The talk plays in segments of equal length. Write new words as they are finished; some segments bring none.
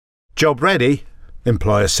Job ready?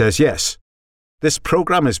 Employer says yes. This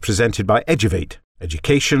programme is presented by Eduvate,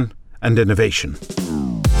 Education and Innovation.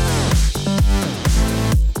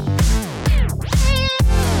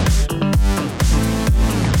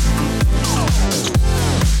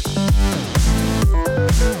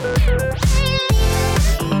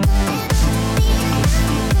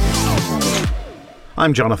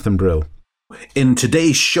 I'm Jonathan Brill. In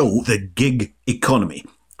today's show, the gig economy.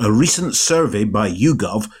 A recent survey by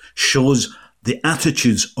YouGov shows the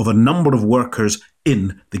attitudes of a number of workers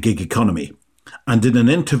in the gig economy. And in an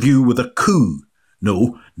interview with a coup,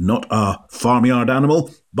 no, not a farmyard animal,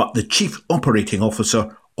 but the chief operating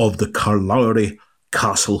officer of the Carlowry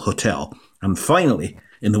Castle Hotel. And finally,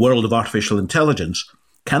 in the world of artificial intelligence,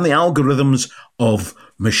 can the algorithms of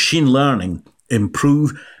machine learning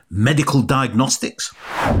improve medical diagnostics?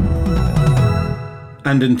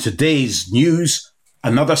 And in today's news,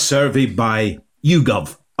 another survey by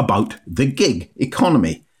YouGov about the gig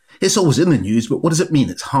economy. It's always in the news, but what does it mean?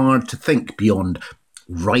 It's hard to think beyond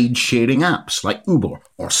ride-sharing apps like Uber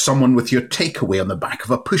or someone with your takeaway on the back of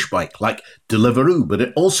a push bike like Deliveroo, but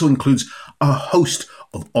it also includes a host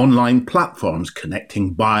of online platforms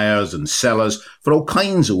connecting buyers and sellers for all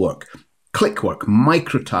kinds of work. Click work,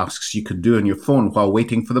 microtasks you could do on your phone while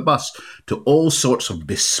waiting for the bus, to all sorts of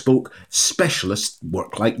bespoke specialist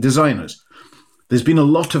work like designers. There's been a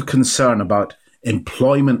lot of concern about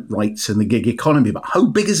employment rights in the gig economy, but how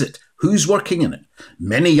big is it? Who's working in it?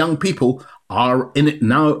 Many young people are in it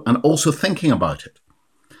now and also thinking about it.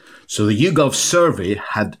 So the YouGov survey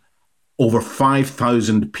had over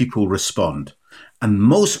 5,000 people respond, and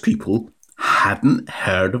most people hadn't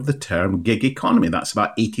heard of the term gig economy. That's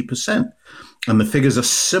about 80%. And the figures are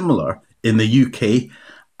similar in the UK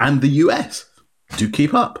and the US. Do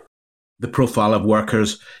keep up. The profile of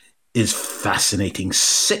workers is fascinating.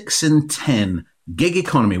 6 in 10 gig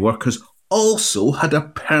economy workers also had a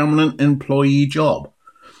permanent employee job.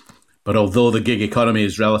 But although the gig economy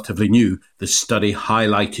is relatively new, the study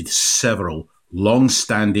highlighted several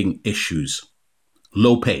long-standing issues.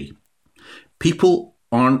 Low pay. People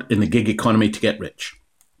aren't in the gig economy to get rich.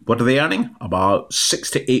 What are they earning? About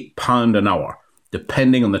 £6 to £8 an hour,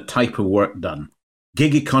 depending on the type of work done.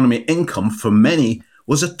 Gig economy income for many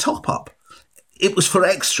was a top-up. It was for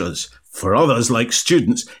extras. For others, like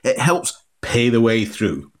students, it helps pay the way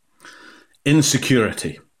through.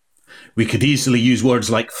 Insecurity. We could easily use words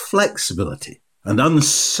like flexibility and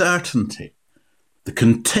uncertainty. The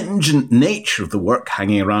contingent nature of the work,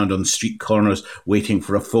 hanging around on street corners waiting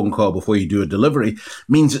for a phone call before you do a delivery,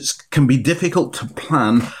 means it can be difficult to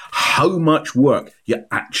plan how much work you're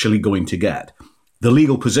actually going to get. The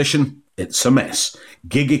legal position, it's a mess.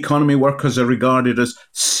 Gig economy workers are regarded as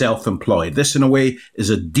self-employed. This, in a way,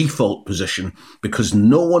 is a default position because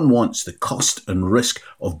no one wants the cost and risk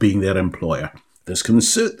of being their employer. This can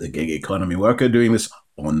suit the gig economy worker doing this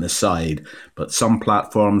on the side, but some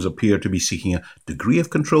platforms appear to be seeking a degree of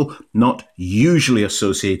control not usually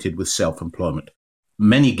associated with self-employment.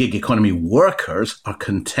 Many gig economy workers are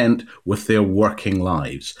content with their working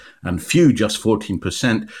lives, and few, just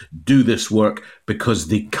 14%, do this work because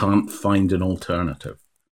they can't find an alternative.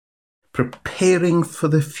 Preparing for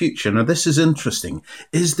the future. Now, this is interesting.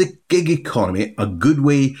 Is the gig economy a good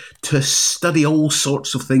way to study all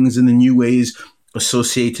sorts of things in the new ways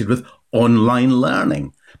associated with online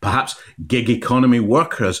learning? Perhaps gig economy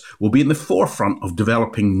workers will be in the forefront of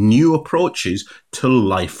developing new approaches to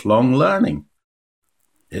lifelong learning.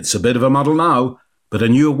 It's a bit of a muddle now, but a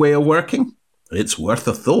new way of working? It's worth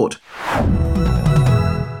a thought.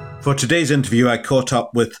 For today's interview, I caught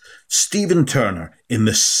up with Stephen Turner in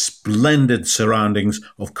the splendid surroundings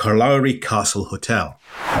of Carlowry Castle Hotel.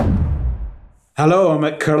 Hello, I'm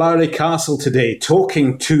at Carlowry Castle today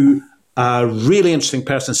talking to a really interesting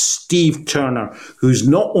person, Steve Turner, who's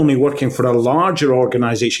not only working for a larger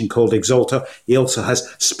organisation called Exalta, he also has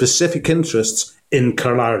specific interests in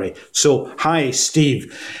Carlowry. So, hi,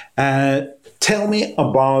 Steve. Tell me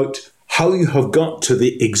about how you have got to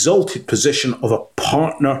the exalted position of a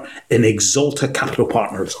partner in Exalta Capital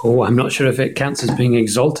Partners. Oh, I'm not sure if it counts as being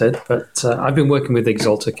exalted, but I've been working with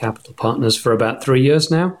Exalta Capital Partners for about 3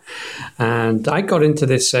 years now. And I got into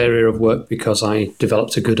this area of work because I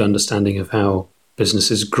developed a good understanding of how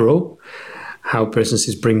businesses grow, how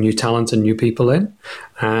businesses bring new talent and new people in.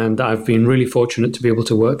 And I've been really fortunate to be able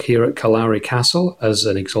to work here at Carlowry Castle as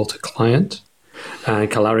an Exalta client. And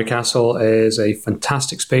Carlowry Castle is a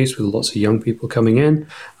fantastic space with lots of young people coming in,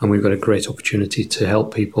 and we've got a great opportunity to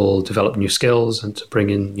help people develop new skills and to bring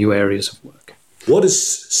in new areas of work. What does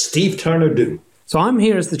Steve Turner do? So I'm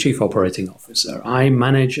here as the Chief Operating Officer. I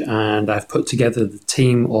manage and I've put together the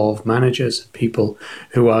team of managers and people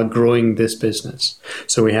who are growing this business.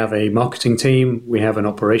 So we have a marketing team, we have an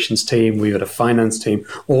operations team, we've got a finance team.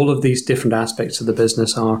 All of these different aspects of the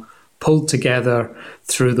business are pulled together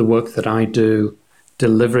through the work that I do,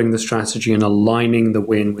 delivering the strategy and aligning the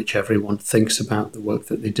way in which everyone thinks about the work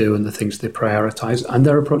that they do and the things they prioritize and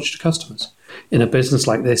their approach to customers. In a business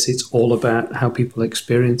like this, it's all about how people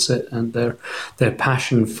experience it and their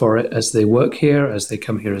passion for it as they work here, as they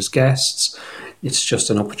come here as guests. It's just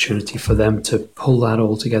an opportunity for them to pull that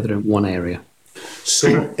all together in one area.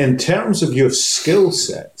 So in terms of your skill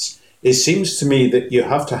sets, it seems to me that you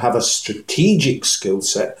have to have a strategic skill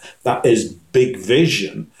set that is big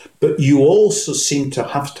vision, but you also seem to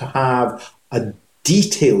have a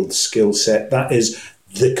detailed skill set that is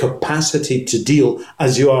the capacity to deal,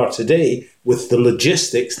 as you are today, with the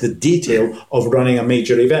logistics, the detail of running a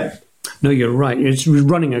major event. No, you're right. It's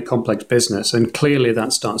running a complex business, and clearly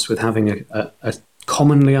that starts with having a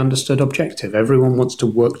commonly understood objective. Everyone wants to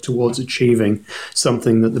work towards achieving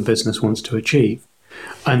something that the business wants to achieve.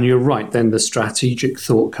 And you're right, then the strategic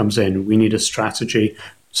thought comes in. We need a strategy,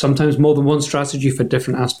 sometimes more than one strategy for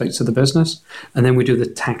different aspects of the business. And then we do the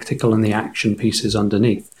tactical and the action pieces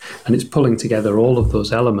underneath. And it's pulling together all of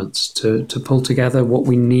those elements to pull together what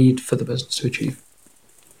we need for the business to achieve.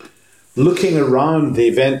 Looking around the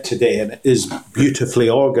event today, and it is beautifully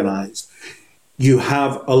organised, you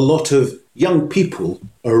have a lot of young people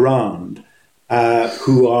around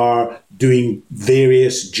who are doing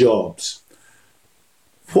various jobs.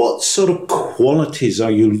 What sort of qualities are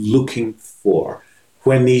you looking for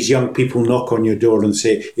when these young people knock on your door and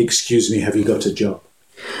say, "Excuse me, have you got a job?"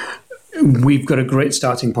 We've got a great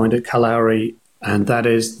starting point at Kalari, and that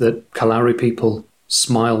is that Kalari people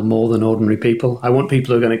smile more than ordinary people. I want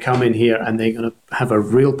people who are going to come in here and they're going to have a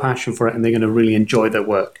real passion for it and they're going to really enjoy their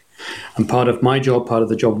work. And part of my job, part of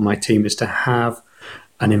the job of my team is to have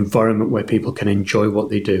an environment where people can enjoy what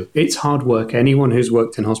they do. It's hard work. Anyone who's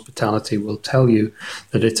worked in hospitality will tell you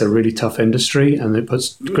that it's a really tough industry and it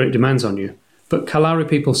puts great demands on you. But Kalari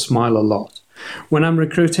people smile a lot. When I'm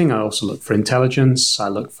recruiting, I also look for intelligence. I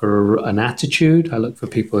look for an attitude. I look for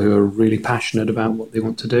people who are really passionate about what they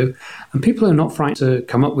want to do. And people who are not frightened to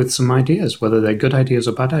come up with some ideas, whether they're good ideas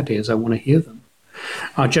or bad ideas. I want to hear them.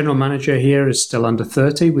 Our general manager here is still under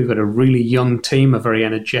 30. We've got a really young team, a very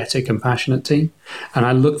energetic and passionate team. And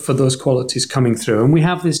I look for those qualities coming through. And we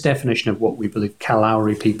have this definition of what we believe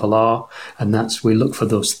Kalari people are. And that's, we look for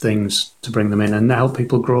those things to bring them in and help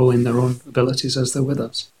people grow in their own abilities as they're with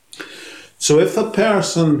us. So if a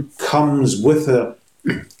person comes with a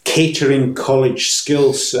catering college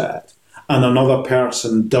skill set and another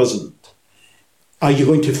person doesn't, are you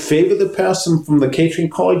going to favour the person from the catering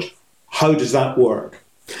college? How does that work?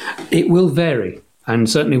 It will vary. And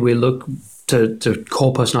certainly we look to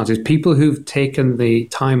core personalities, people who've taken the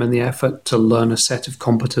time and the effort to learn a set of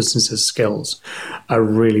competencies and skills are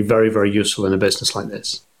really very, very useful in a business like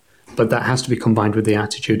this. But that has to be combined with the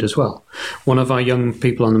attitude as well. One of our young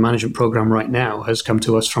people on the management program right now has come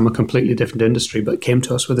to us from a completely different industry, but came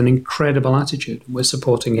to us with an incredible attitude. We're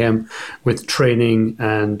supporting him with training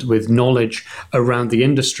and with knowledge around the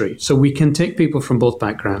industry. So we can take people from both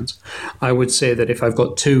backgrounds. I would say that if I've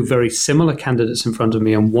got two very similar candidates in front of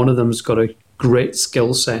me and one of them's got a great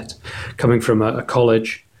skill set coming from a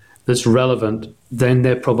college that's relevant, then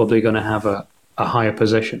they're probably going to have a higher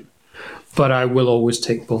position. But I will always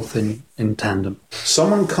take both in tandem.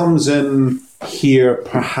 Someone comes in here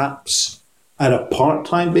perhaps at a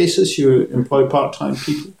part-time basis, you employ part-time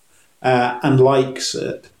people, and likes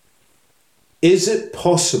it. Is it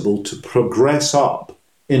possible to progress up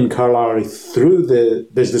in Kalari through the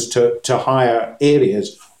business to higher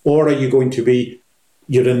areas, or are you going to be,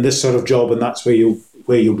 you're in this sort of job and that's where you'll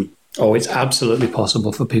be? Oh, it's absolutely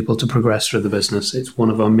possible for people to progress through the business. It's one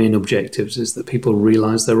of our main objectives is that people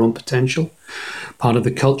realize their own potential. Part of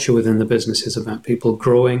the culture within the business is about people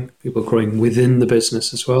growing within the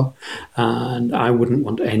business as well. And I wouldn't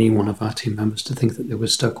want any one of our team members to think that they were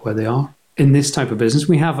stuck where they are. In this type of business,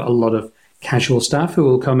 we have a lot of casual staff who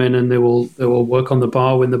will come in and they will work on the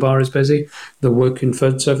bar when the bar is busy. They'll work in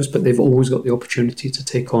food service, but they've always got the opportunity to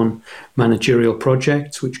take on managerial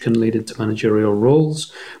projects, which can lead into managerial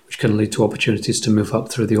roles, which can lead to opportunities to move up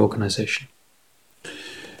through the organisation.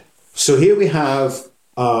 So here we have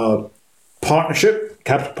a partnership,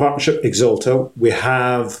 capital partnership, Exalta. We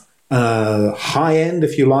have a high-end,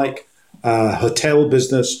 if you like, hotel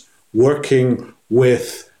business working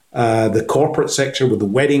with the corporate sector, with the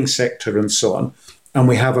wedding sector and so on. And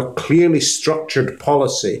we have a clearly structured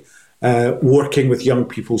policy working with young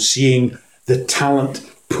people, seeing the talent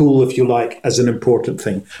pool, if you like, as an important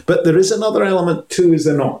thing. But there is another element too, is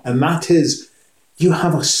there not? And that is you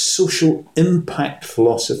have a social impact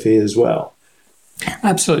philosophy as well.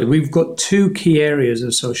 Absolutely. We've got two key areas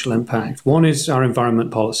of social impact. One is our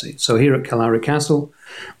environment policy. So here at Kallari Castle,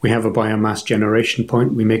 we have a biomass generation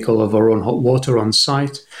point. We make all of our own hot water on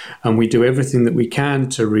site, and we do everything that we can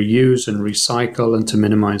to reuse and recycle and to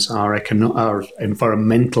minimize our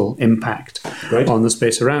environmental impact on the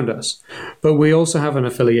space around us. But we also have an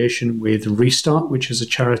affiliation with Restart, which is a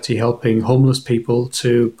charity helping homeless people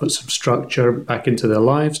to put some structure back into their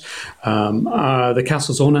lives. The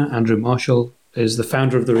castle's owner, Andrew Marshall, is the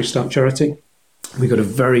founder of the Restart charity. We've got a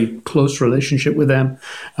very close relationship with them,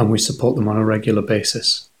 and we support them on a regular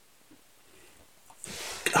basis.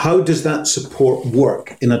 How does that support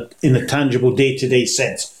work in a tangible day-to-day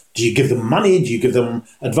sense? Do you give them money? Do you give them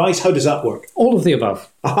advice? How does that work? All of the above.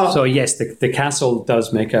 So yes, the castle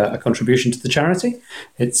does make a contribution to the charity.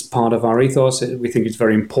 It's part of our ethos. We think it's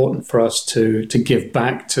very important for us to give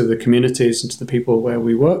back to the communities and to the people where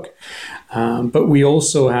we work. But we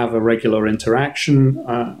also have a regular interaction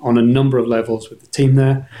on a number of levels with the team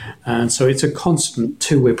there. And so it's a constant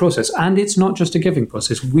two-way process. And it's not just a giving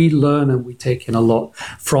process. We learn and we take in a lot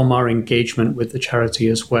from our engagement with the charity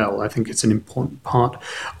as well. I think it's an important part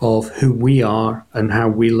of who we are and how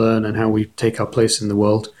we learn and how we take our place in the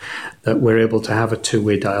world, that we're able to have a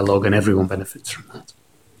two-way dialogue and everyone benefits from that.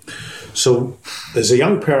 So there's a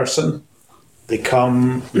young person, they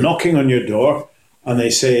come knocking on your door and they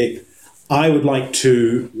say, I would like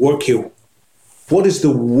to work here. What is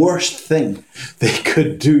the worst thing they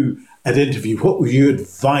could do at interview? What would you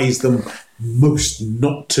advise them most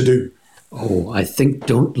not to do? Oh, I think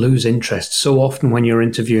don't lose interest. So often when you're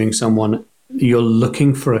interviewing someone, you're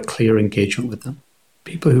looking for a clear engagement with them.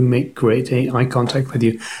 People who make great eye contact with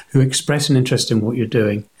you, who express an interest in what you're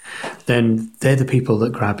doing, then they're the people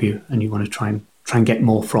that grab you and you want to try and get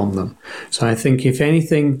more from them. So I think if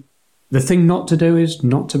anything, the thing not to do is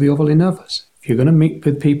not to be overly nervous. If you're going to meet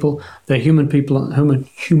with people, they're human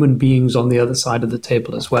beings on the other side of the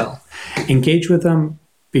table as well. Engage with them,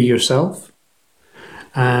 be yourself,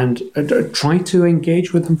 and try to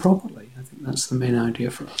engage with them properly. I think that's the main idea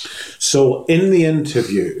for us. So in the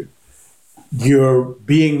interview, you're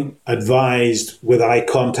being advised with eye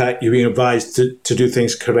contact, you're being advised to do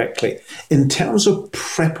things correctly. In terms of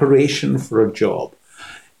preparation for a job,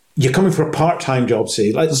 you're coming for a part-time job,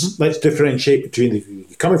 say. Let's differentiate between the two.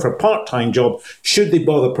 You're coming for a part-time job. Should they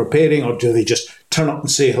bother preparing, or do they just turn up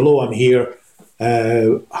and say, hello, I'm here.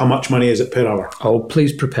 How much money is it per hour? Oh,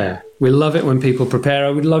 please prepare. We love it when people prepare. I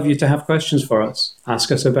would love you to have questions for us.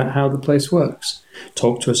 Ask us about how the place works.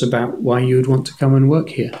 Talk to us about why you would want to come and work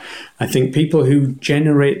here. I think people who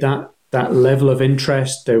generate that level of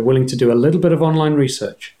interest, they're willing to do a little bit of online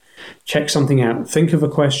research, check something out, think of a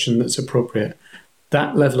question that's appropriate.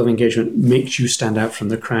 That level of engagement makes you stand out from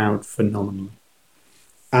the crowd phenomenally.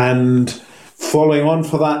 And following on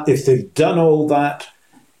for that, if they've done all that,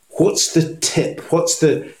 what's the tip? What's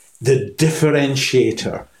the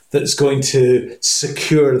differentiator that's going to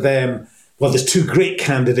secure them? Well, there's two great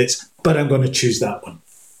candidates, but I'm going to choose that one.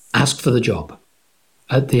 Ask for the job.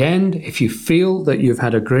 At the end, if you feel that you've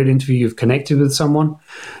had a great interview, you've connected with someone,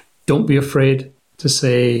 don't be afraid to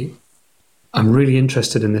say, I'm really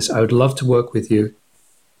interested in this. I would love to work with you.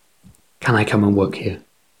 Can I come and work here?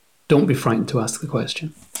 Don't be frightened to ask the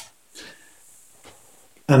question.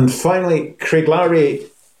 And finally, Craiglarry,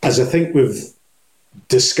 as I think we've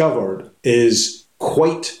discovered, is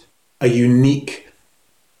quite a unique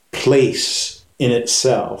place in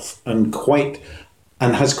itself and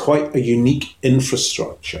has quite a unique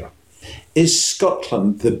infrastructure. Is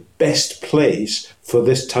Scotland the best place for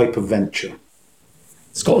this type of venture?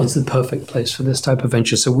 Scotland's the perfect place for this type of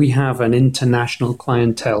venture. So we have an international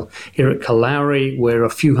clientele. Here at Kallari, we're a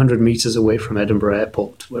few hundred metres away from Edinburgh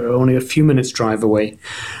Airport. We're only a few minutes' drive away.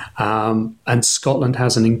 And Scotland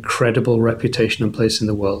has an incredible reputation and place in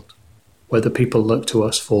the world, whether people look to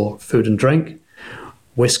us for food and drink,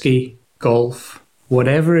 whiskey, golf,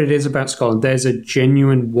 whatever it is about Scotland. There's a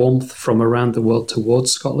genuine warmth from around the world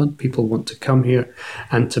towards Scotland. People want to come here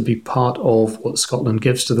and to be part of what Scotland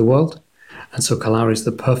gives to the world. And so Kallari is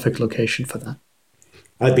the perfect location for that.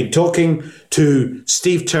 I've been talking to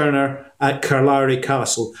Steve Turner at Kallari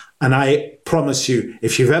Castle, and I promise you,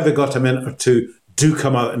 if you've ever got a minute or two, do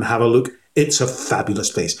come out and have a look. It's a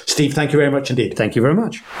fabulous place. Steve, thank you very much indeed. Thank you very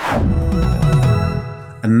much.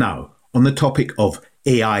 And now, on the topic of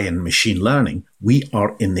AI and machine learning, we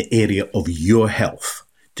are in the area of your health.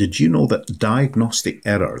 Did you know that diagnostic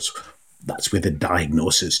errors, that's where the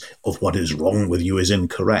diagnosis of what is wrong with you is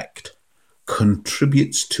incorrect,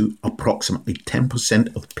 contributes to approximately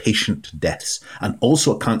 10% of patient deaths and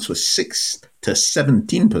also accounts for 6 to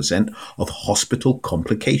 17% of hospital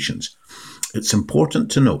complications. It's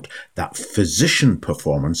important to note that physician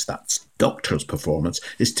performance, that's doctors' performance,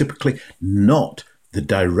 is typically not the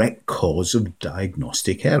direct cause of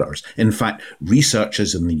diagnostic errors. In fact,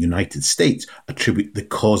 researchers in the United States attribute the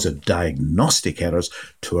cause of diagnostic errors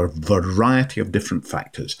to a variety of different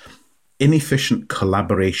factors: inefficient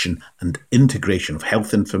collaboration and integration of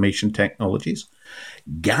health information technologies,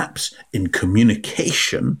 gaps in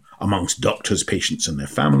communication amongst doctors, patients and their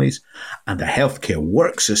families, and a healthcare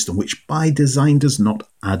work system which by design does not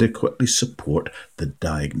adequately support the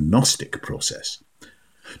diagnostic process.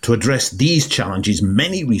 To address these challenges,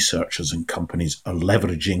 many researchers and companies are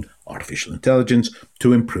leveraging artificial intelligence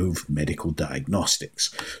to improve medical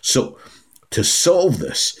diagnostics. So, to solve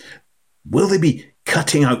this, will they be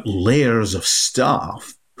cutting out layers of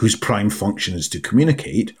staff whose prime function is to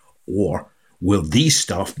communicate, or will these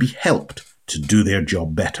staff be helped to do their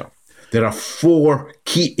job better? There are 4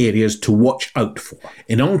 key areas to watch out for.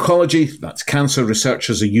 In oncology, that's cancer,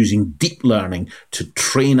 researchers are using deep learning to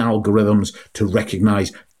train algorithms to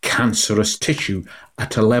recognize cancerous tissue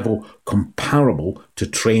at a level comparable to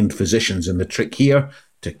trained physicians. And the trick here,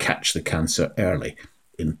 to catch the cancer early.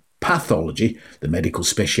 In pathology, the medical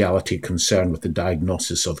speciality concerned with the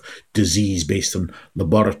diagnosis of disease based on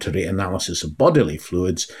laboratory analysis of bodily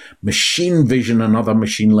fluids, machine vision and other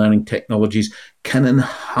machine learning technologies can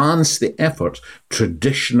enhance the effort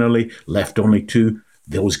traditionally left only to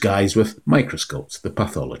those guys with microscopes, the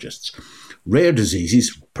pathologists. Rare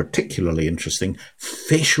diseases, particularly interesting,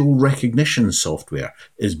 facial recognition software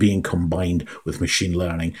is being combined with machine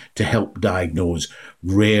learning to help diagnose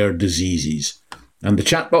rare diseases. And the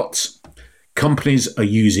chatbots? Companies are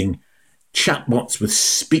using chatbots with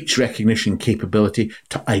speech recognition capability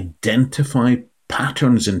to identify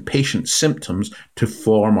patterns in patient symptoms to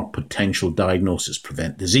form a potential diagnosis,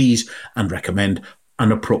 prevent disease, and recommend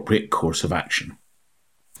an appropriate course of action.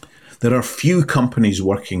 There are few companies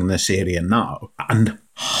working in this area now, and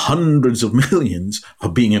hundreds of millions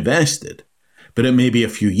are being invested. But it may be a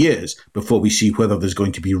few years before we see whether there's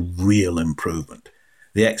going to be real improvement.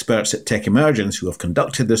 The experts at Tech Emergence who have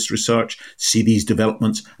conducted this research see these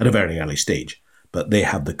developments at a very early stage, but they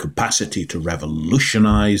have the capacity to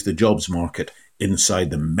revolutionise the jobs market inside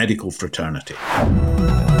the medical fraternity.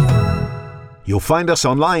 You'll find us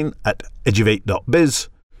online at eduvate.biz.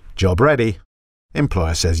 Job ready.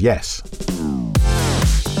 Employer says yes.